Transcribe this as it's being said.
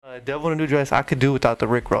Devil in a New Dress, I could do without the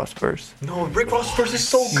Rick Ross verse. No, Rick Ross verse is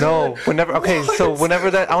so good. No,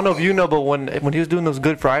 whenever that, I don't know if you know, but when he was doing those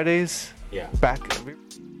Good Fridays, back.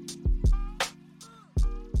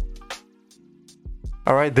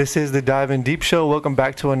 All right, this is the Dive In Deep Show. Welcome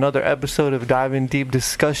back to another episode of Dive In Deep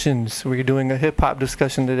Discussions. We're doing a hip-hop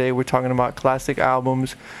discussion today. We're talking about classic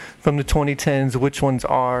albums from the 2010s, which ones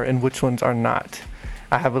are and which ones are not.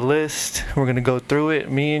 I have a list. We're going to go through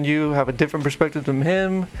it. Me and you have a different perspective than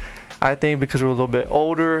him, I think, because we're a little bit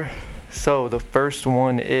older. So the first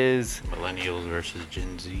one is... Millennials versus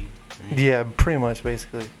Gen Z. Right? Yeah, pretty much,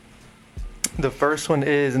 basically. The first one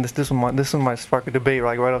is, and this one might spark a debate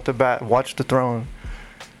right off the bat, Watch the Throne.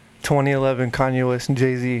 2011 Kanye West and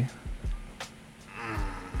Jay-Z.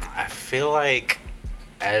 I feel like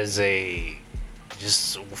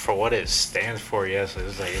just for what it stands for, yes,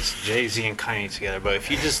 it's Jay-Z and Kanye together. But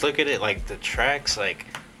if you just look at it, like the tracks, like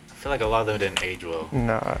I feel like a lot of them didn't age well.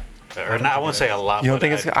 Nah. Or not, I won't say a lot. You don't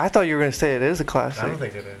think it's? I thought you were gonna say it is a classic. I don't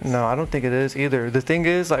think it is. No, I don't think it is either. The thing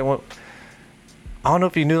is, like, I don't know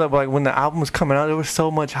if you knew that, but like when the album was coming out, there was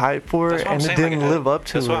so much hype for it, and it didn't live up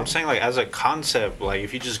to it. That's what I'm saying. Like as a concept, like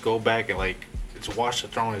if you just go back and like it's Watch the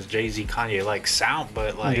Throne is Jay-Z, Kanye like sound,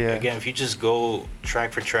 but like again, if you just go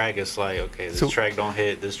track for track, it's like okay, this track don't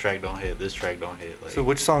hit, this track don't hit, this track don't hit. Like, so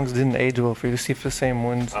which songs didn't age well for you? See if the same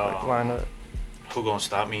ones like, line up. Who Gonna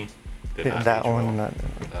Stop Me? That one. Let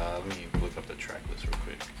me look up the track list real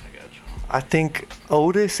quick. I got you. I think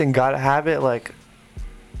Otis and Gotta Have It, like.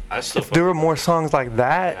 If there were more songs like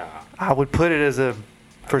that, I would put it as a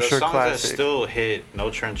for sure classic. The songs that still hit,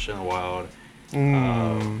 No Trench in the Wild.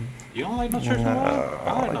 You don't like No Trench in the Wild?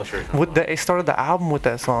 I like No Trench in the Wild. They started the album with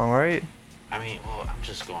that song, right? I mean, well, I'm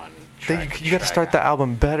just going. You got to start the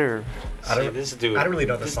album better. This dude, I don't really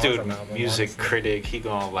know the songs dude, on the album, music honestly. critic, he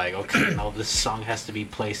going like, okay, no, this song has to be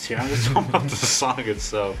placed here. I'm just talking about the song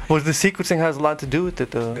itself. Well, the sequencing has a lot to do with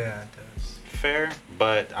it, though. Yeah, it does. Fair,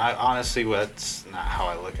 but I honestly, that's not how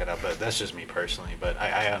I look at it. But that's just me personally. But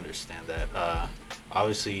I understand that.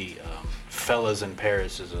 Obviously, Fellas in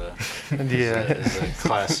Paris is a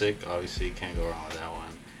classic. Obviously, you can't go wrong with that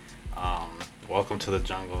one. Welcome to the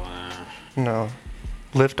Jungle. No.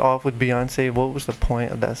 Lift Off with Beyonce. What was the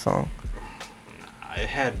point of that song? It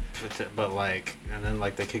had, but like, and then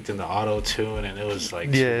like they kicked in the auto tune, and it was like,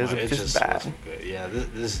 it just bad. Wasn't good. Yeah, this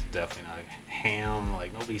is definitely not Ham.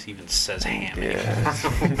 Like nobody even says Ham. Yeah.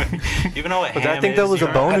 Even though what but Ham I think that was a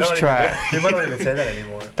bonus track. People don't even say that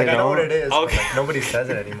anymore. Like, I know what it is. Okay. But, like, nobody says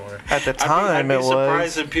it anymore. At the time, I'd be it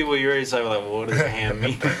surprised was. if people your age like, well, what does Ham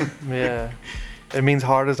mean? Yeah. It means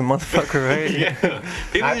hard as a motherfucker, right? Yeah.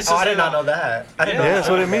 People used to I say did not know that. I didn't know that's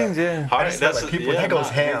what it means, yeah. Hard, that's like people, that goes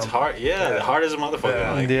ham. It's hard, hard as a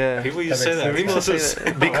motherfucker. Like, yeah. People used to say that. People used to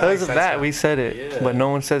say because of that, we said it, but no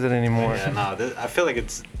one says it anymore. Yeah, no, I feel like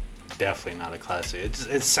it's definitely not a classic.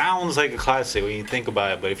 It sounds like a classic when you think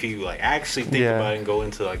about it, but if you like actually think about it and go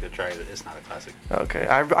into like the track, it's not a classic. Okay,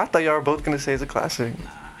 I thought y'all were both gonna say it's a classic. Nah.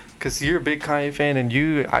 Cause you're a big Kanye fan and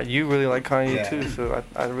you really like Kanye too, so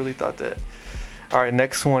I really thought that. All right,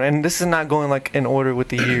 next one, and this is not going like in order with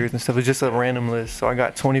the years and stuff. It's just a random list. So I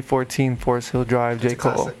got 2014 Forest Hill Drive, J.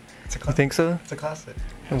 Cole. You think so? It's a classic.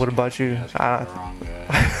 And what about you? It's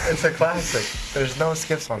a classic. There's no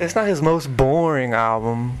skips on it. It's not his most boring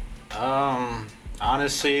album.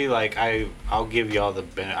 Honestly, like I'll give y'all the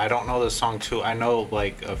benefit. I don't know the song too. I know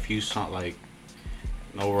like a few songs like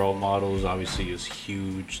No Role Models obviously is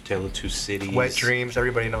huge. Tale of Two Cities. Wet Dreams,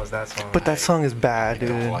 everybody knows that song. But that song is bad,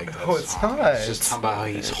 dude. I don't like that No, it's song. not. It's just talking about how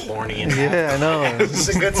he's horny and I know. It's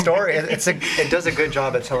a good story. It does a good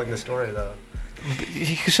job at telling the story though.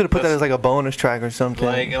 You should have put that as like a bonus track or something.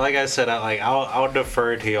 Like I said, I'll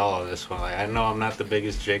defer to y'all on this one. Like I know I'm not the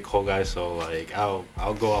biggest J. Cole guy, so like I'll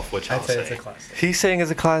go off what y'all I'd say say. it's a classic. He's saying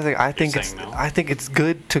it's a classic. I think it's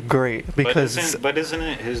good to great because. But isn't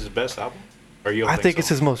it his best album? Or you don't I think it's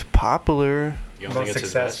his most popular. You don't Most think it's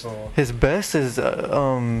successful. His best is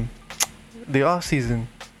the off season.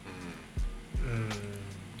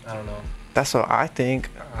 I don't know. That's what I think.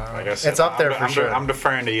 Like I said, It's up there for sure. I'm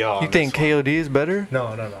deferring to y'all. You think KOD is better? No.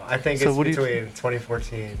 I think So it's what do you between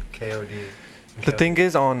 2014 KOD. The thing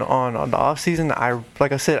is, on the off season,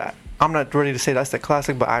 like I said, I'm not ready to say that's the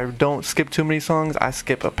classic, but I don't skip too many songs. I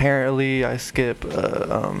skip Apparently. I skip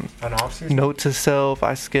on off season. Note to Self.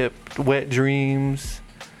 I skip Wet Dreams.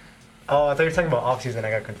 Oh, I thought you were talking about off season. I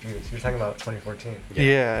got confused. You're talking about 2014.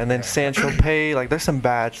 Yeah, and then Sancho Pay. Like, there's some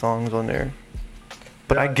bad songs on there.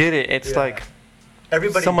 But I get it. It's like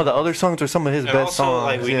some of the other songs are some of his best also, songs.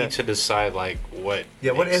 Like we need to decide like what.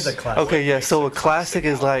 Yeah, what is a classic? Okay, yeah. So a classic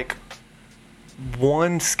is like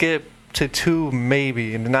one skip to two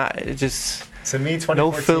maybe, and not it just. To me, 2014.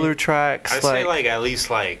 No filler tracks. I'd say like at least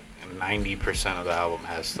like 90% of the album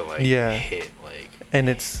has to like hit like. And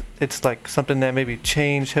it's like something that maybe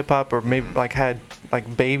changed hip hop, or maybe like had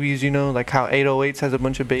like babies, you know, like how 808s has a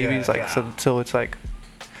bunch of babies, so it's like.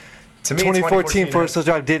 To me, 2014 First Soul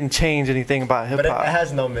Drive didn't change anything about hip hop. But it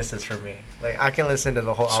has no misses for me. Like I can listen to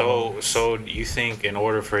the whole album. So you think in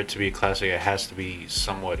order for it to be a classic, it has to be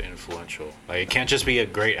somewhat influential? Like it can't just be a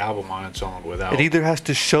great album on its own without. It either has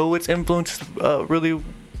to show its influence really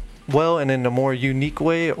well and in a more unique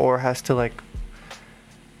way, or has to like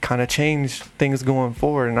kind of change things going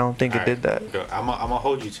forward. And I don't think it did that. I'm gonna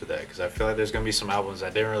hold you to that because I feel like there's gonna be some albums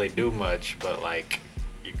that didn't really do much, but like.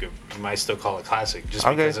 You might still call it classic just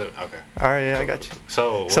because of okay. All right, yeah, I got you.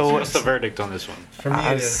 So what's the verdict on this one? For me,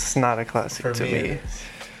 it's not a classic to me.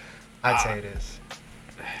 I'd say it is.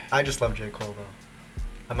 I just love J. Cole though.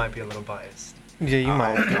 I might be a little biased. Yeah, you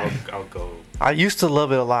might. I'll go. I used to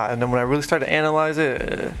love it a lot, and then when I really started to analyze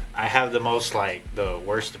it, I have the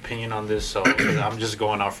worst opinion on this, so I'm just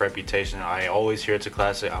going off reputation. I always hear it's a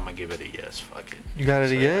classic. I'm gonna give it a yes. Fuck it. You got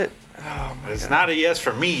it a yes? Oh it's not a yes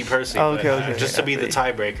for me personally. Okay. Just to be the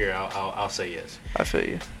tiebreaker, I'll say yes. I feel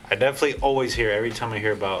you. I definitely always hear every time I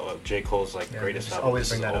hear about J. Cole's like greatest album.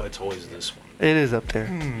 It's always this one. It is up there.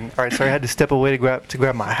 All right, so I had to step away to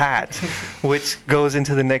grab my hat, which goes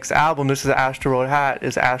into the next album. This is Astroworld hat.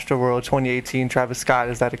 It's Astroworld 2018. Travis Scott.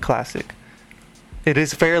 Is that a classic? It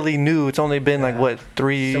is fairly new. It's only been like what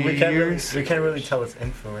 3 years. We can't really tell its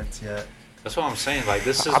influence yet. That's what I'm saying. Like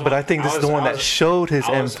this is. But I think this is the one that showed his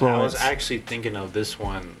influence. I was actually thinking of this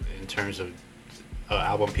one in terms of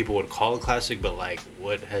album people would call a classic, but like,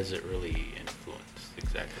 what has it really influenced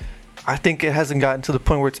exactly? I think it hasn't gotten to the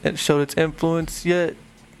point where it showed its influence yet,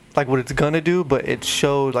 like what it's gonna do. But it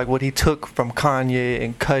showed like what he took from Kanye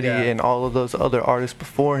and Cudi and all of those other artists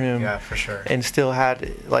before him. Yeah, for sure. And still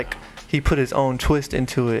had like he put his own twist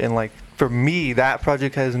into it, and like for me, that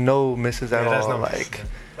project has no misses at all. Like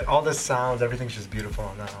all the sounds, everything's just beautiful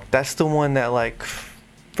on that album. That's the one that like,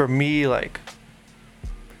 for me, like,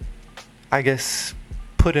 I guess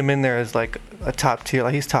put him in there as like a top tier.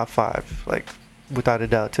 Like he's top 5, like without a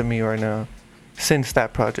doubt to me right now. Since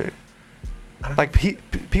that project, like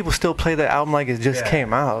people still play that album like it just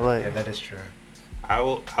came out. Like that is true. I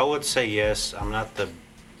would say yes. I'm not the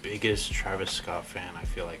biggest Travis Scott fan. I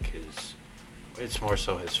feel like it's more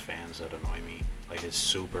so his fans that annoy me. Like his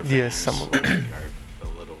super fans. Yes, some of them are a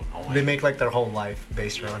little annoying. They make like their whole life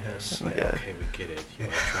based around him. Like, okay, we get it. You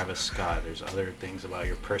know, Travis Scott. There's other things about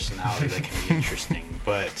your personality that can be interesting,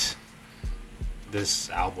 but this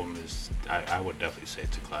album is. I would definitely say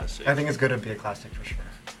it's a classic. I think it's going to be a classic for sure.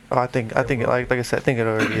 Oh, I think like I said, I think it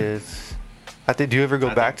already is. Do you ever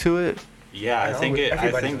go back to it? Yeah, I think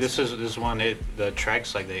this is one. The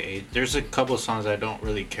tracks like they age. There's a couple of songs I don't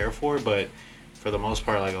really care for, but for the most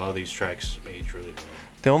part, like a lot of these tracks age really well.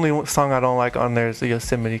 The only song I don't like on there is the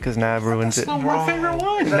Yosemite because Nav ruins it. That's not my favorite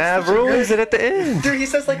one. Nav ruins it at the end. Dude, he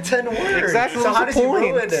says like 10 words. Exactly. So how does he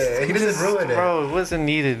ruin it? He doesn't ruin it. Bro, it wasn't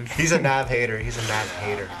needed. He's a Nav hater.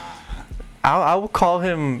 I will call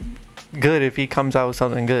him good if he comes out with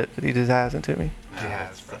something good, but he just hasn't to me. Yeah,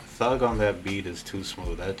 Thug on that beat is too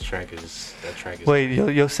smooth. That track is. Wait,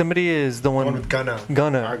 Yosemite is the one with Gunna.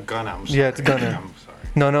 Or Gunna. I'm sorry. Yeah, it's Gunna. I'm sorry.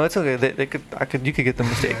 No, it's okay. You could get them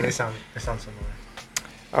mistaken. Yeah, they sound similar.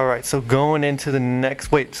 All right, so going into the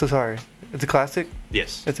next. Wait, so sorry. It's a classic?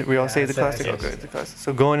 Yes. We all say it's a classic? Okay, it's a classic.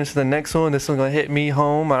 So going into the next one, this one's going to hit me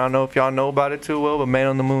home. I don't know if y'all know about it too well, but Man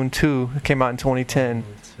on the Moon 2 came out in 2010.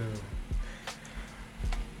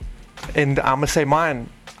 And I'm going to say mine,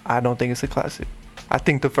 I don't think it's a classic. I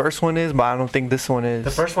think the first one is, but I don't think this one is.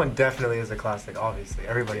 The first one definitely is a classic, obviously.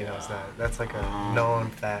 Everybody knows that. That's like a known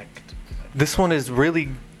fact. This one is really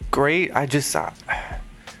great.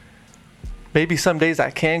 Maybe some days I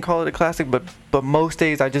can call it a classic, but most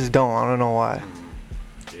days I just don't. I don't know why.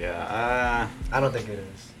 Yeah. I don't think it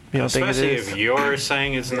is. You don't think it is? Especially if you're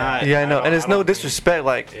saying it's not. Yeah, I know. And it's no disrespect.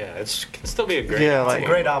 Like. Yeah, it can still be a great album. It's a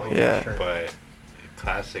great album. Yeah. For sure. But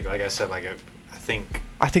classic, like I said, like I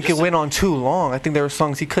think it went on too long. I think there were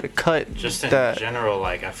songs he could have cut. Just in general,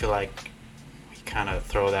 like I feel like we kind of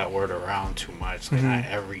throw that word around too much. Like not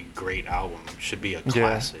every great album should be a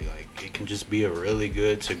classic. Like it can just be a really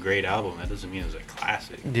good to great album. That doesn't mean it's a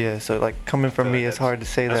classic. Yeah. So like coming from me, it's hard to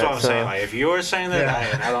say that. That's what I'm saying. Like if you were saying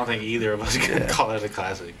that, I don't think either of us can call it a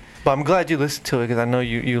classic. But I'm glad you listened to it because I know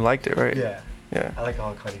you liked it, right? Yeah. Yeah. I like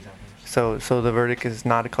all Cudi's albums. So the verdict is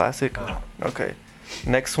not a classic. No. Okay.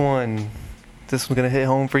 Next one. This one's gonna hit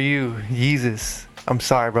home for you, Yeezus. I'm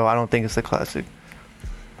sorry, bro. I don't think it's a classic.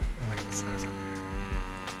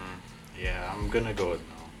 Yeah, I'm gonna go with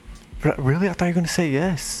no. Really? I thought you were gonna say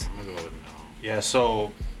yes. I'm gonna go with Yeah,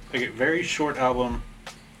 so like, a very short album.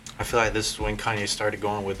 I feel like this is when Kanye started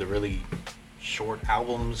going with the really short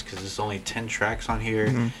albums because it's only 10 tracks on here.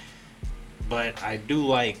 Mm-hmm. But I do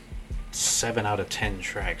like 7 out of 10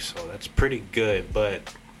 tracks, so that's pretty good.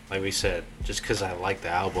 But like we said, just because I like the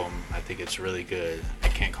album, I think it's really good. I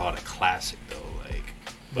can't call it a classic though.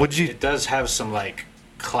 Like, it does have some like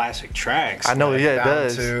classic tracks. I know, like, yeah, it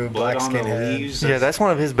does. Blood on the Leaves. Yeah, that's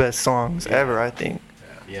one of his best songs ever, I think.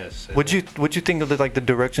 Yes. What'd you think of the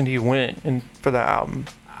direction he went in for that album?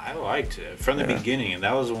 I liked it from the beginning, and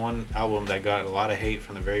that was one album that got a lot of hate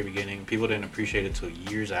from the very beginning. People didn't appreciate it till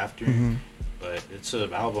years after, but it's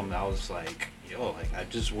an album that was like, yo, like I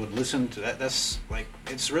just would listen to that. That's like,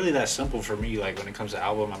 it's really that simple for me. Like when it comes to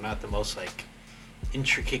album, I'm not the most like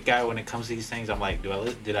intricate guy when it comes to these things. I'm like,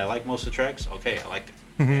 did I like most of the tracks? Okay, I liked it,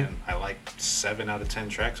 and I liked 7 out of 10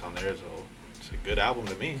 tracks on there, so it's a good album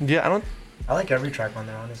to me. Yeah, I like every track on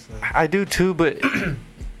there, honestly. I do too, but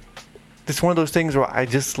it's one of those things where I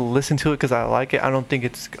just listen to it because I like it. I don't think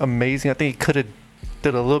it's amazing. I think he could have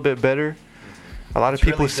did a little bit better. A lot of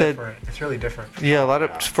people said it's really different. Yeah, a lot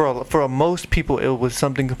of for most people it was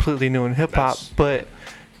something completely new in hip hop, but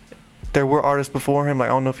there were artists before him. Like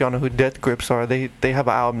I don't know if y'all know who Death Grips are. They have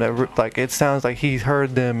an album that like it sounds like he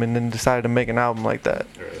heard them and then decided to make an album like that.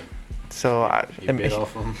 Right. So bit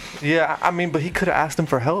off him. Yeah, I mean, but he could have asked them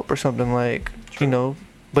for help or something like, you know.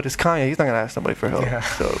 But it's Kanye. He's not gonna ask somebody for help. Yeah.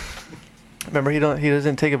 So remember, he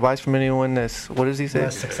doesn't take advice from anyone that's, what does he say?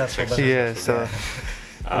 Less successful. Yeah. So.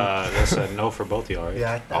 That's a no for both of y'all, right?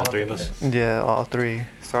 Yeah, all 3 of us. Yeah, all 3.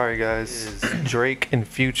 Sorry, guys. Drake and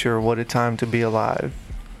Future, What a Time to Be Alive.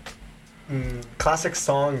 Classic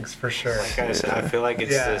songs for sure. Like I said, I feel like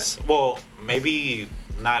it's this. Well, maybe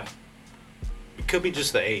not. It could be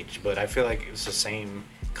just the age, but I feel like it's the same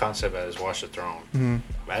concept as Watch the Throne.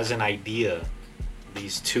 As an idea,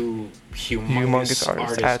 these 2 humongous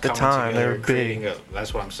artists at the time, they're big.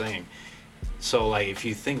 That's what I'm saying. So, like, if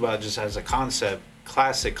you think about it just as a concept,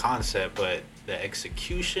 classic concept, but the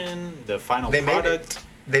execution, the final product.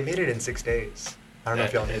 They made it in 6 days. I don't know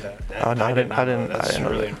if y'all knew that. I didn't. That's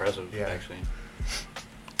really know impressive, actually.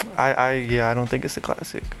 I don't think it's a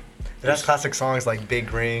classic. It has classic songs like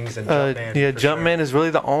Big Rings and Jumpman. Yeah, Jumpman is really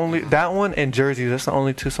the only, that one and Jersey, that's the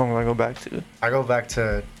only 2 songs I go back to. I go back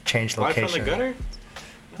to Change Location. Life from the Gutter?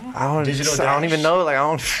 I don't even know. Like I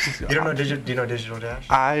don't. You don't know do you know Digital Dash?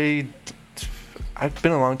 I've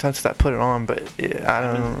been a long time since I put it on, but yeah, I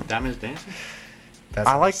don't know. Diamonds Dancing?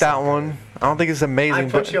 I like that one. I don't think it's amazing. I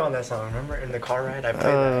put you on that song. Remember in the car ride? I played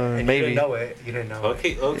that. And maybe. You didn't know it. You didn't know it.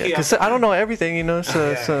 Okay. Because I don't know everything, you know.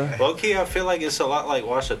 So. Low-key, I feel like it's a lot like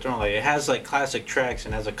Watch the Throne. Like it has like classic tracks,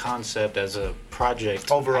 and as a concept, as a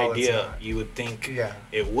project overall idea, you would think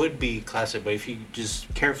it would be classic. But if you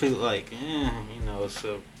just carefully like, you know,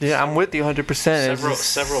 so yeah, I'm with you 100%.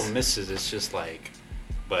 Several misses. It's just like,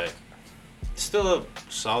 but. Still a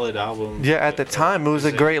solid album. Yeah, at the time it was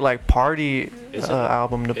a great like party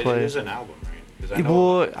album to play. It is an album,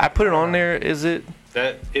 right? I put it on there. Is it?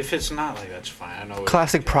 That if it's not, like that's fine. I know.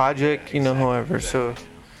 Classic project, you know. However, so,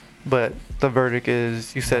 but the verdict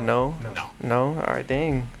is you said no. No. All right,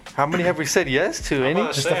 dang. How many have we said yes to? Any?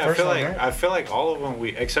 Just the first one, right? I feel like all of them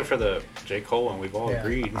except for the J. Cole one, we've all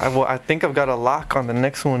agreed. I think I've got a lock on the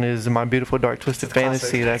next one. Is My Beautiful Dark Twisted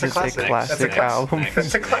Fantasy. That is a classic album.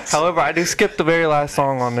 That's a classic. However, I do skip the very last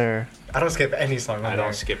song on there. I don't skip any song on there. I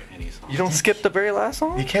don't skip any song. You don't skip the very last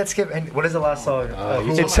song? You can't skip any. What is the last song?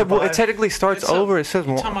 It technically starts over. It says.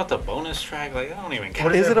 You talking about the bonus track? Like I don't even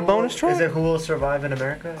count. Is it a bonus track? Is it Who Will Survive in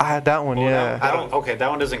America? I had that one. Yeah. I don't. Okay, that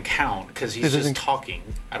one doesn't count because he's just talking.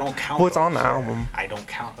 I don't count. What's on the album? I don't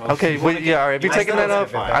count. Okay, all right. If you're taking that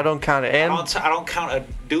up, I don't count it. And I don't count a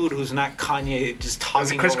dude who's not Kanye just talking.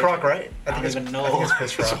 Is it Chris Rock, right? I don't even know. I think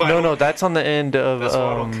it's Chris Rock. No, that's on the end of. That's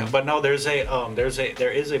why I don't count. But no, there is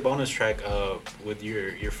a bonus track with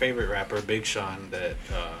your favorite rapper Big Sean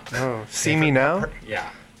that. See Me Now. Yeah.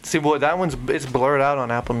 See, well, that it's blurred out on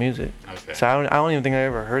Apple Music. Okay. So I don't even think I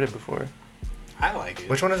ever heard it before. I like it.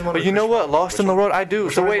 Which one is one? But you know what? Lost in the Road, I do.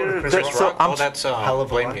 So wait, that's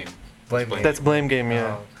Blame Game. That's Blame Game,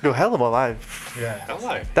 yeah. Yo, Hell of a Life. Yeah. Hell of a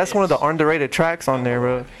Life. That's one of the underrated tracks on there,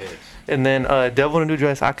 bro. And then Devil in a New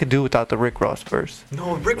Dress, I could do without the Rick Ross verse.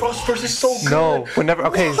 No, Rick Ross verse is so good. No,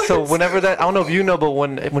 whenever that, I don't know if you know, but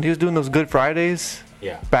when he was doing those Good Fridays,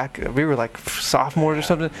 back we were like sophomores or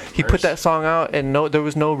something, he put that song out and there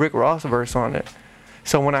was no Rick Ross verse on it.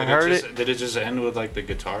 So when I heard it, did it just end with like the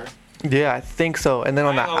guitar? Yeah, I think so. And then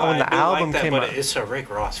when the album came out, it's a Rick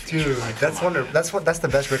Ross feature. Dude, that's the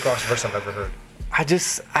best Rick Ross verse I've ever heard.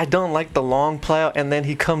 I don't like the long play out, and then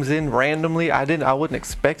he comes in randomly. I wasn't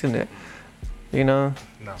expecting it. you know.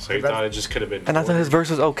 No. So you thought it just could have been. And I thought his ordered? verse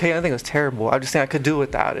was okay. I think it was terrible. I just think I could do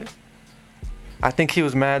without it. I think he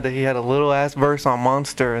was mad that he had a little ass verse on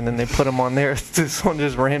Monster, and then they put him on there. This one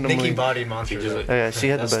just randomly. Nikki bodied Monster. Yeah, she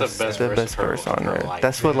had the best verse on there. Life.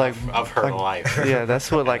 That's what like of her like, life. Yeah,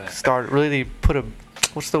 that's what like started really put a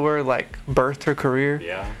what's the word like birthed her career.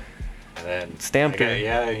 Yeah. And then stamped her.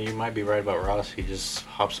 Yeah, you might be right about Ross. He just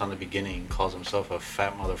hops on the beginning and calls himself a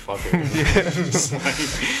fat motherfucker.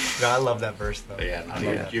 No, I love that verse though. Yeah,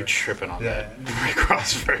 no, you're tripping on that Rick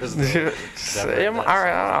Ross verse. All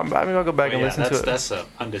right, I mean, I'll go back and listen to it. That's a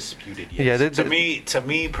undisputed yes. Yeah, to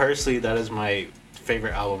me personally, that is my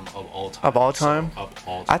favorite album of all time. Of all time? Of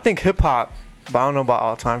all time. I think hip hop, but I don't know about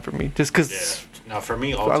all time for me. Just because. Yeah. No, for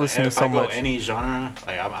me, all time. I listen to if so I go much. any genre,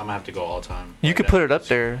 like I'm gonna have to go all time. You could put it up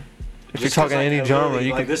there. If Just you're talking like, any genre,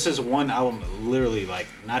 you like could. this is one album, literally like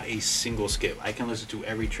not a single skip. I can listen to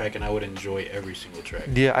every track and I would enjoy every single track.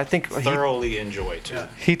 Yeah, I think Thoroughly enjoy too. Yeah.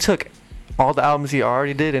 he took all the albums he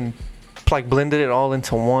already did and like blended it all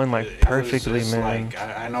into one like perfectly, it's man. Like,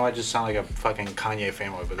 I know I just sound like a fucking Kanye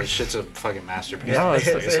fanboy, but this shit's a fucking masterpiece. Yeah, No,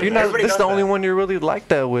 you're not. everybody This is the knows only that. one you're really like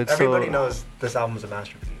that with. Everybody so, knows this album's a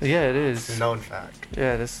masterpiece. Yeah, it is. It's a known fact.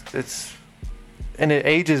 Yeah, it's and it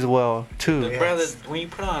ages well too. Yeah. Brother, when you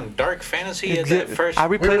put on Dark Fantasy at Yeah, that first, I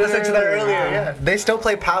We replayed were it listening to that earlier. Wow. Yeah, they still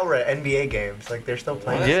play Power at NBA games. Like they're still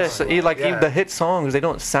playing. Yeah, that so song. like Yeah. even the hit songs, they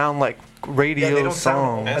don't sound like radio Yeah, they don't sound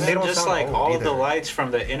songs. old. and they then don't just sound like old all of the either. lights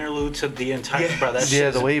from the interlude to the entire, Yeah. bro. That Yeah,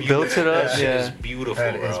 shit the is way he built it beautiful. up, That shit yeah. is beautiful,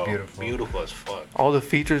 That bro. is beautiful. Beautiful as fuck. All the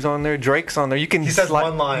features on there, Drake's on there. You can He says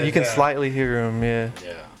one line, You can yeah. slightly hear him. Yeah,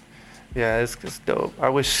 Yeah. yeah, it's dope. I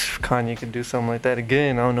wish Kanye could do something like that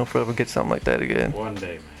again. I don't know if we'll ever get something like that again. One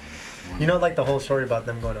day, man. You know, like the whole story about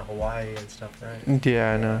them going to Hawaii and stuff, right?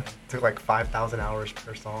 Yeah, I know. Took like 5,000 hours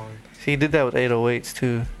per song. He did that with 808s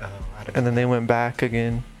too, Oh, I don't and then they went back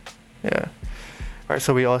again. Yeah. All right,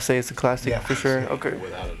 so we all say it's a classic Yeah. for sure. Okay.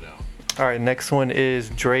 Without a doubt. All right, next one is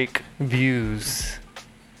Drake Views.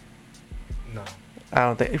 No. I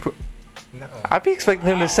don't think. No. I'd be expecting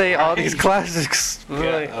him to say all these Right. classics. Yeah,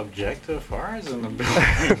 Like, objective fires in the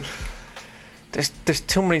building. there's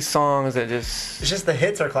too many songs that just. It's just the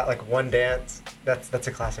hits are like One Dance. That's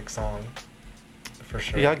a classic song. For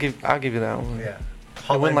sure. Yeah, I'll give you that one. Yeah.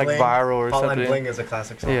 It went like viral or Hotline something. Bling is a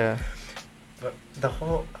classic song. Yeah. But the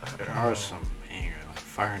whole. There are some bangers, like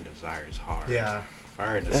Fire and Desire is hard. Yeah.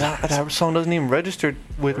 Fire and And Desire. that song doesn't even register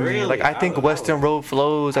with me. Really? Like I think I Western love- Road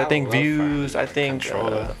Flows. I think love Fire and Views. I Desire. think.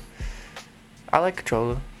 Controller. I like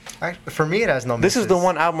Controller. For me, it has no. This is the misses.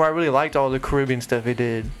 one album where I really liked all the Caribbean stuff he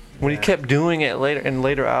did. When he Yeah. kept doing it later in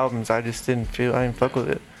later albums, I just didn't fuck with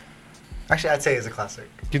it. Actually, I'd say it's a classic.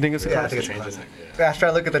 Do you think it's a Yeah, I classic? think it's a Changing classic. it, yeah. After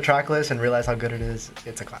I look at the track list and realize how good it is,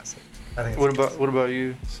 it's a classic. I think. It's What about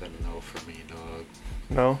you? Said no for me, dog.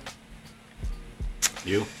 No.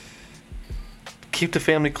 You? Keep the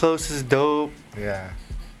Family Close is dope. Yeah.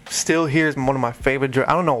 Still here is one of my favorite. I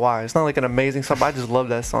don't know why. It's not like an amazing song, but I just love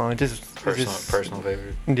that song. It just Personal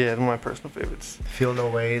favorite. Yeah, one of my personal favorites. Feel No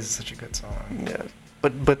Way is such a good song. Yeah,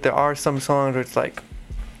 but there are some songs where it's like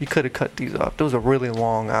you could have cut these off. It was a really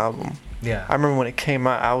long album. Yeah. I remember when it came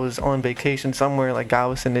out, I was on vacation somewhere, like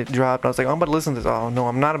Galveston, it dropped. I was like, I'm about to listen to this. Oh no,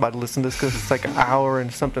 I'm not about to listen to this because it's like an hour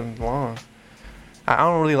and something long. I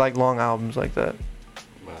don't really like long albums like that.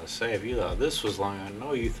 Well, say if you thought this was long, I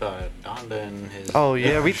know you thought Donda and his. Oh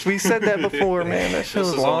yeah, we said that before, man. That shit This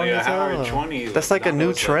was is long only as an hour hell. and 20. That's like a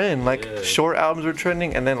new Donda's trend. Like yeah. short albums are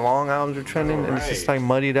trending, and then long albums are trending, and it's just Right. like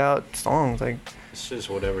muddied out songs. Like It's just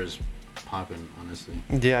whatever's popping, honestly.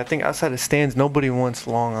 yeah, I think outside of Stands, nobody wants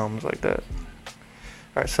long albums like that.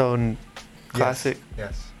 All right, so classic.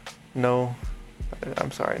 Yes. No,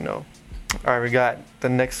 I'm sorry, no. All right, we got the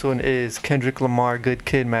next one is Kendrick Lamar, Good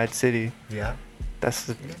Kid, Mad City. Yeah.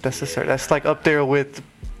 That's like up there with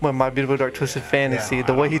My Beautiful Dark Twisted Fantasy. Yeah.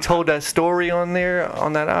 The way he told that story on there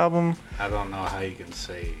on that album. I don't know how you can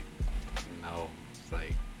say no.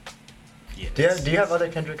 Like, yeah. Do you have other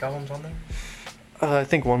Kendrick albums on there? I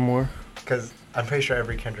think one more. Because I'm pretty sure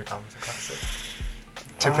every Kendrick album is a classic.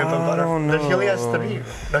 To Pimp a I Butter. don't He only has know. 3.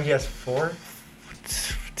 No, he has 4.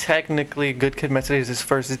 Technically, Good Kid, Mad City is his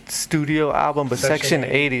first studio album, but Section Section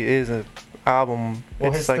 80 is an album. Well,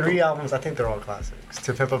 It's his like 3 albums, I think they're all classics.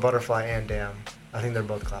 To Pimp a Butterfly and Damn. I think they're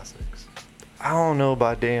both classics. I don't know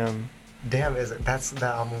about Damn. Damn that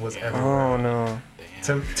album was I everywhere. don't know.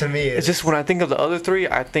 To me, It's just when I think of the other 3,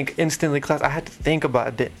 I think instantly class. I had to think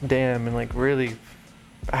about Damn and like really,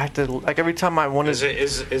 I had to like every time I wanted.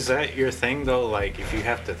 Is that your thing though? Like, if you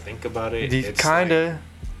have to think about it, it's Kinda.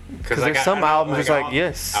 Like, Because there's some albums it's like,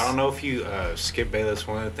 yes. I don't know if you Skip Bayless.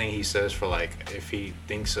 One of the things he says for like if he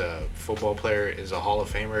thinks a football player is a Hall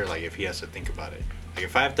of Famer, like if he has to think about it. Like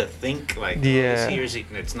if I have to think, like is he or is he?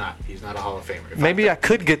 It's not. He's not a Hall of Famer. Maybe I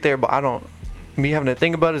could get there, but I don't. Me having to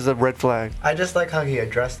think about it is a red flag. I just like how he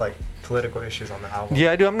addressed like political issues on the album.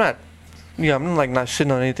 Yeah, I do. I'm not like not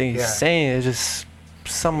shitting on anything he's saying. It's just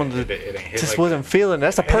some of the just like wasn't feeling.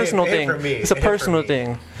 That's a personal thing. It's a personal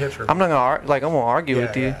thing. I'm not gonna I won't argue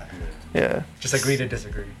with you. Yeah. Just agree to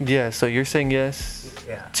disagree. Yeah. So you're saying yes.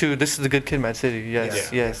 Yeah. 2. This is a good kid, Mad City.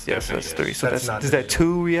 Yes. Yes. That's 3. So that's is that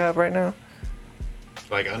 2 we have right now?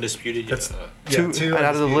 Like undisputed. That's, 2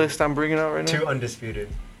 out of the list I'm bringing out right now. 2 undisputed.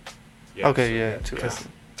 Yeah, okay. Yeah. 2. Because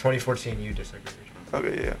 2014 you disagreed.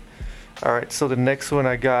 Okay. Yeah. All right. So the next one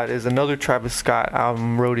I got is another Travis Scott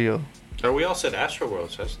album, Rodeo. Oh, we all said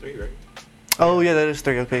Astroworld, so that's 3, right? Oh yeah, that is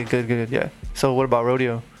 3. Okay, good. Yeah. So what about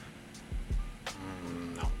Rodeo?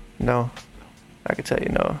 No. I could tell you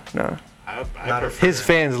no. I prefer his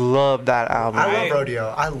fans love that album. I love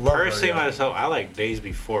Rodeo. Personally, myself, I like Days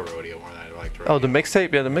Before Rodeo more than I liked Rodeo. Oh, the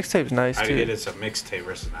mixtape? Yeah, the mixtape's nice too. I get it's a mixtape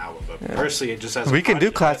versus an album, but personally, it just has. We can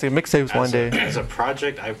do classic mixtapes one day. As a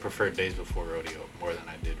project, I prefer Days Before Rodeo more than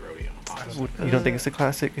I did Rodeo. Honestly. You don't think it's a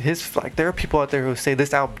classic? There are people out there who say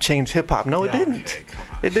this album changed hip hop. No, it didn't. Okay, come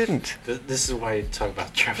on. It didn't. This is why you talk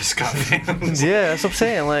about Travis Scott fans. Yeah, that's what I'm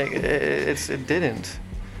saying. Like it didn't.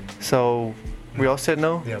 So we all said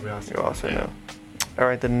no. Yeah, we all said no. All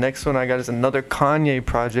right, the next one I got is another Kanye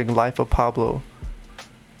project, Life of Pablo.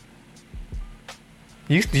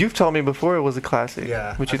 You've told me before it was a classic.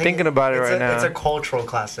 Yeah. But you're thinking about it right now. It's a cultural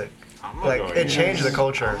classic. Like it changed the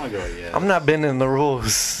culture. I'm not bending the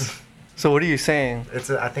rules. So what are you saying?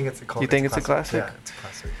 I think it's a culture. You think it's a classic? Yeah, it's a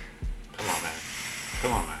classic.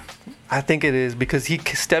 Come on, man. I think it is because he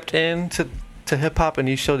stepped into hip hop and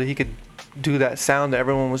he showed that he could do that sound that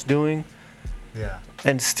everyone was doing. Yeah.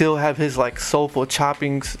 And still have his like soulful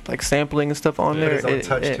choppings, like sampling and stuff on there,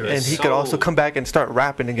 and he could also come back and start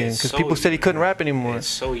rapping again because people said he couldn't rap anymore. It's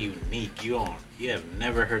so unique. You have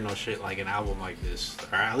never heard no shit like an album like this,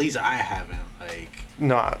 or at least I haven't. Like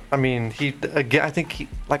no, I mean I think he,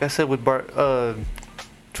 like I said with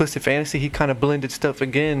Twisted Fantasy, he kind of blended stuff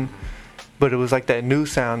again, but it was like that new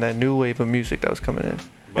sound, that new wave of music that was coming in.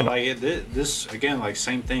 But like this again, like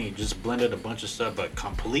same thing. He just blended a bunch of stuff, but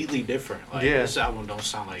completely different. Like this album don't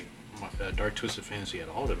sound like Dark Twisted Fantasy at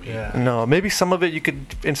all to me. Yeah. No, maybe some of it you could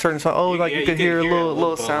in certain songs. Oh, like you could hear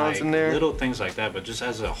little sounds like, in there, little things like that. But just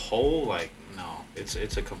as a whole, like no, it's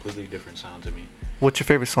a completely different sound to me. What's your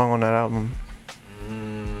favorite song on that album?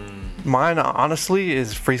 Mine, honestly,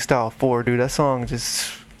 is Freestyle 4, dude. That song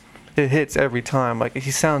just it hits every time. Like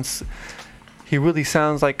he really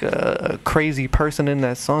sounds like a crazy person in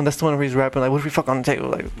that song. That's the one where he's rapping like, "What if we fuck on the table?"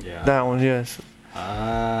 Like that one, yes.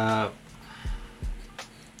 I'm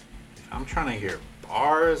trying to hear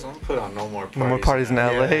bars. I'm gonna put on No More Parties. No More Parties in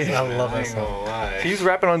LA. Yeah, I love that song. He's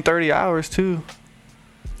rapping on 30 Hours too.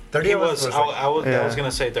 30 Hours. I was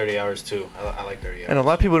gonna say 30 Hours too. I like 30 Hours. And a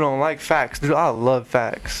lot of people don't like Facts, dude. I love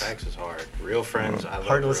Facts. Facts is hard. Real Friends. I love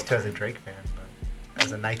hard to listen to as a Drake fan, but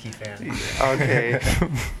as a Nike fan. Okay.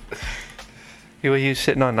 He was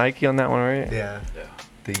shitting on Nike on that one, right? Yeah.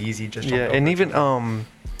 The Yeezy just. Yeah, and even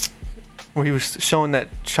where he was showing that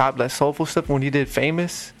soulful stuff when he did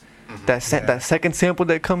Famous. That second sample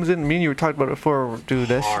that comes in, me and you were talking about it before, dude.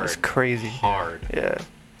 That's just crazy. Hard. Yeah.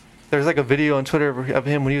 There's like a video on Twitter of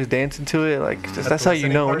him when he was dancing to it. Like that's how you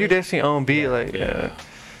know when you're dancing on beat. Like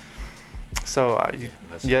So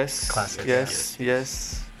yes, classic.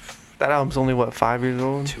 Yes. That album's only 5 years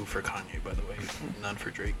old. 2 for Kanye, by the way. None for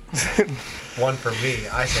Drake. 1 for me.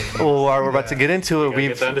 I say. Well, we're about to get into it.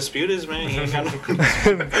 We've the Undisputeds, man. He ain't got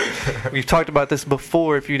no. We've talked about this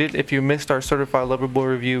before. If you missed our Certified Lover Boy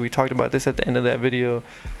review, we talked about this at the end of that video.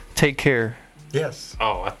 Take Care. Yes.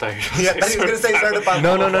 Oh, I thought you were going to say Certified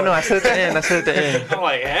Lover Boy. No. I said at the end. I'm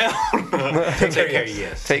like, hell no. Take Care,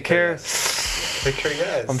 yes. Take Care. Take Care,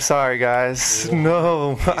 yes. I'm sorry, guys.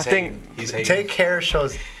 No. I think Take Care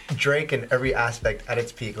shows Drake in every aspect at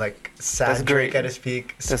its peak, like sad Drake at his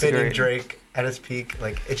peak, spitting Drake at his peak,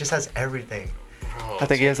 like it just has everything. Bro, I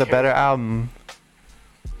think he has a better album.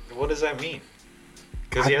 What does that mean?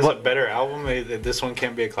 Because he has a better album, this one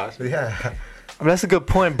can't be a classic? Yeah. I mean, that's a good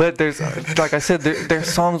point, but there's, like I said,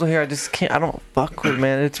 there's songs on here I don't fuck with,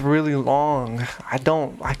 man. It's really long. I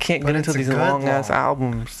can't get into these long ass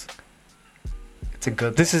albums. It's a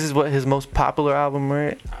good. This is his most popular album,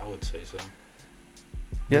 right? I would say so.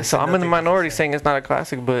 Yeah, so I'm in the minority saying it's not a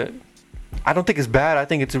classic, but I don't think it's bad. I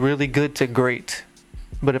think it's really good to great.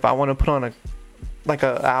 But if I want to put on a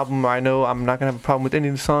album I know I'm not gonna have a problem with any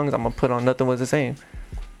of the songs, I'm gonna put on Nothing Was the Same.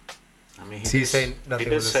 mean, so you say nothing he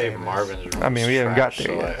did was the say same Marvin's room. I mean, we haven't got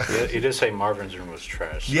there yet. He did say Marvin's room was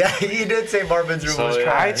trash. Yeah, he did say Marvin's room was trash.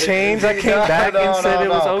 I changed. I came back and said it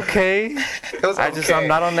was okay. It was okay. I'm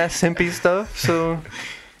not on that simpy stuff. So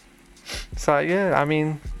yeah, I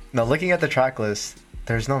mean. No, looking at the track list,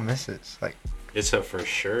 there's no misses. Like, it's a for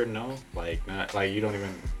sure no. Like, not like you don't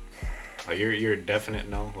even. Like, you're a definite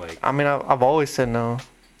no. Like, I mean, I've always said no.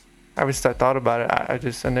 Ever since I thought about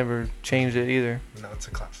it, I never changed it either. No, it's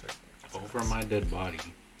a classic. Over My Dead Body,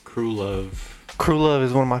 Crew Love. Crew Love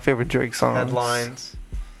is one of my favorite Drake songs. Headlines.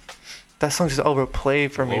 That song's just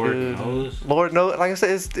overplayed for me, Lord dude. knows. Lord knows. Like I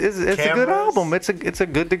said, it's a good album. It's a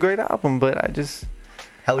good to great album, but I'd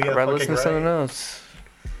rather listen to something else.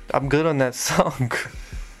 I'm good on that song.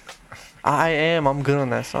 I'm good on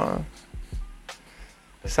that song.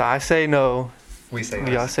 So I say no. We say yes.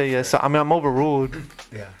 Y'all say yes. So I mean, I'm overruled.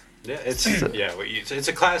 Yeah. Yeah, it's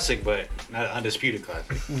a classic, but not an undisputed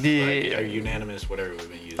classic. Yeah. Like, a unanimous, whatever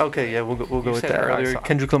we've been using. Okay, yeah, we'll go with that earlier.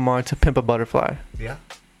 Kendrick Lamar to Pimp a Butterfly. Yeah.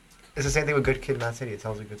 It's the same thing with Good Kid, Mad City. It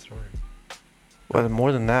tells a good story. Well,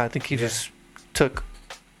 more than that, I think he just took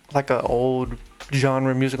like an old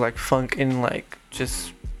genre music like funk and like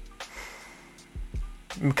just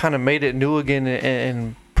kind of made it new again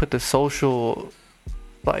and put the social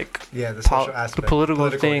the social aspect, the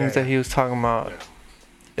political things that he was talking about. Yeah.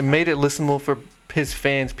 It made it listenable for his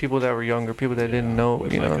fans, people that were younger, people that didn't know.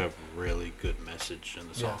 With you know, a really good message in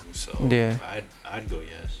the song. So yeah, I'd go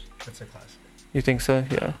yes. It's a classic. You think so?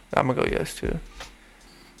 Yeah, I'm gonna go yes too.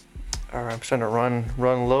 All right, I'm starting to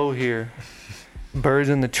run low here. Birds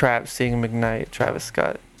in the Trap, singing McKnight, Travis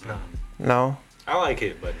Scott. No. I like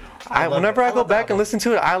it, but no. Whenever I go back and listen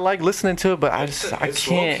to it, I like listening to it, but I can't. It's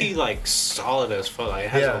low-key, like, solid as fuck. Like, it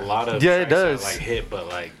has a lot of it does. that, like, hit, but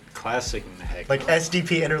like classic in the heck. Like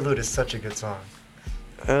SDP Interlude is such a good song.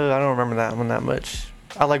 I don't remember that one that much.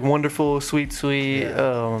 I like Wonderful, Sweet,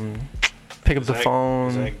 Pick Up the Phone.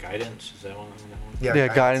 Is that Guidance? Is that one?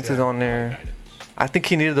 Yeah, Guidance is on there. I think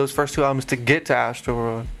he needed those first two albums to get to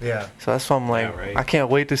Astroworld. Yeah. So that's why I'm like, I can't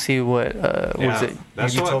wait to see what was it?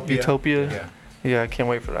 Utopia? Yeah, I can't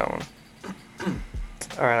wait for that one.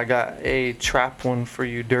 All right, I got a trap one for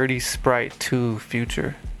you. Dirty Sprite 2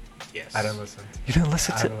 Future. Yes. I didn't listen. You didn't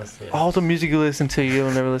listen to all the music you listen to. You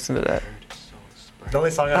don't never listen to that. The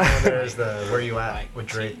only song I know on there is the Where You At with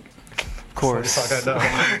Drake. Of course. That's the song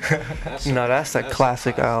I know. That's a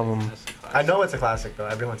classic album. I know it's a classic though.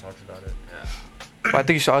 Everyone talks about it. Yeah. But I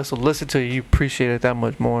think you should also listen to it. You appreciate it that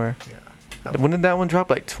much more. Yeah. When did that one drop?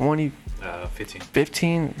 Like 15.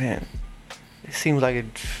 15? Man, it seems like it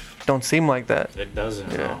don't seem like that. It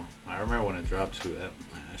doesn't. Yeah. No. I remember when it dropped too. That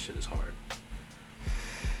shit is hard.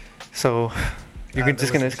 So you're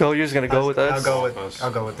just gonna go. You're just gonna go with us.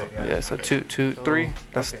 I'll go with it. Yeah. Yeah. So 2, 3.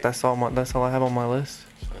 That's all I have on my list.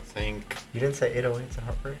 So I think you didn't say 808s and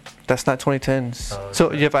Heartbreak. That's not 2010s. Oh,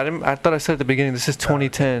 so yeah, if I thought I said at the beginning, this is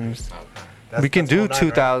 2010s. We can do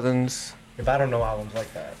 2000s. If I don't know albums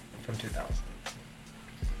like that from 2000.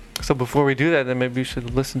 So before we do that, then maybe you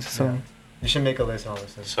should listen to some. Yeah. You should make a list and I'll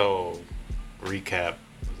listen. So, recap.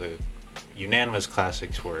 The unanimous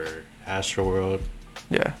classics were Astroworld.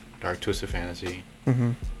 Yeah. Dark Twisted Fantasy.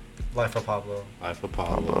 Mm-hmm. Life of Pablo.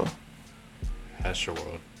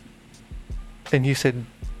 Astroworld. And you said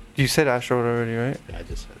Astroworld already, right? Yeah, I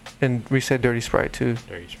just said. And we said Dirty Sprite 2.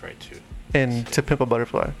 Dirty Sprite 2. And To Pimp a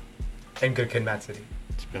Butterfly. And Good Kid, Mad City.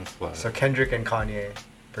 It's been fly. So Kendrick and Kanye,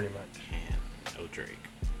 pretty much. And no Drake.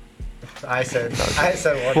 I said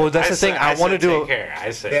one. Well, that's the thing. I want to do.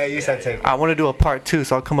 You said take. I want to do a part 2,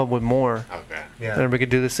 so I'll come up with more. Okay. Yeah. And we could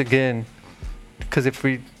do this again. Because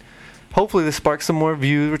hopefully this sparks some more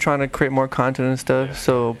views. We're trying to create more content and stuff. Yeah.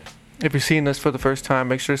 So if you're seeing this for the first time,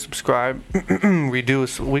 make sure to subscribe. We do a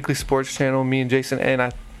weekly sports channel, me and Jason, and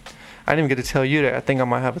I didn't even get to tell you that. I think I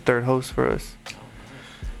might have a third host for us.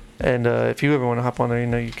 And if you ever want to hop on there,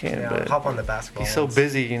 you can. Yeah, but hop on the basketball. He's so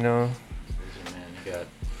busy, Busy man. You got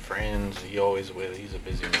friends. He always with. He's a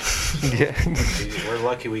busy man. Yeah. We're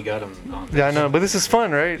lucky we got him on this. Yeah, I know. But this is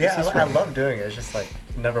fun, right? Yeah, I love doing it. It's just like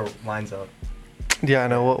never lines up. Yeah, I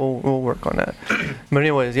know. We'll work on that. But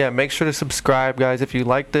anyways, yeah, make sure to subscribe, guys. If you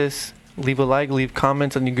like this, leave a like, leave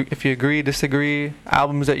comments, and if you agree, disagree,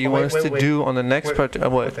 albums that you want us to do on the next part.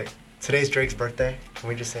 What? Today's Drake's birthday. Can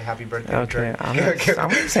we just say happy birthday, okay, Drake? I'm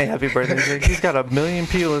not saying happy birthday, Drake. He's got 1 million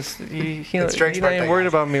people. He's not even worried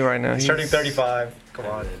about me right now. He's turning 35. Come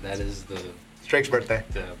on. That is Drake's birthday.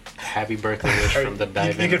 The happy birthday wish from the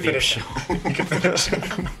Dive In Deep Show. You can finish.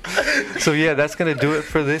 So yeah, that's gonna do it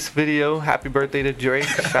for this video. Happy birthday to Drake.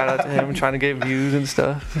 Shout out to him, trying to get views and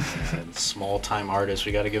stuff. Small time artist,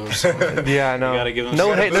 we gotta give him some. Yeah, I know. We gotta give him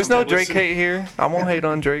no hate. There's no Drake hate here. I won't hate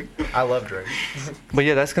on Drake. I love Drake. But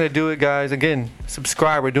yeah, that's gonna do it, guys. Again,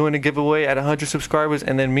 subscribe. We're doing a giveaway at 100 subscribers,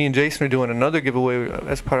 and then me and Jason are doing another giveaway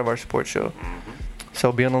as part of our sports show.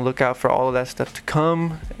 So be on the lookout for all of that stuff to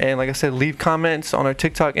come. And like I said, leave comments on our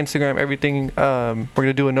TikTok, Instagram, everything. We're going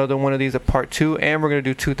to do another one of these, a part 2, and we're going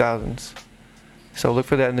to do 2000s. So look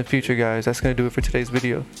for that in the future, guys. That's going to do it for today's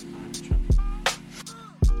video.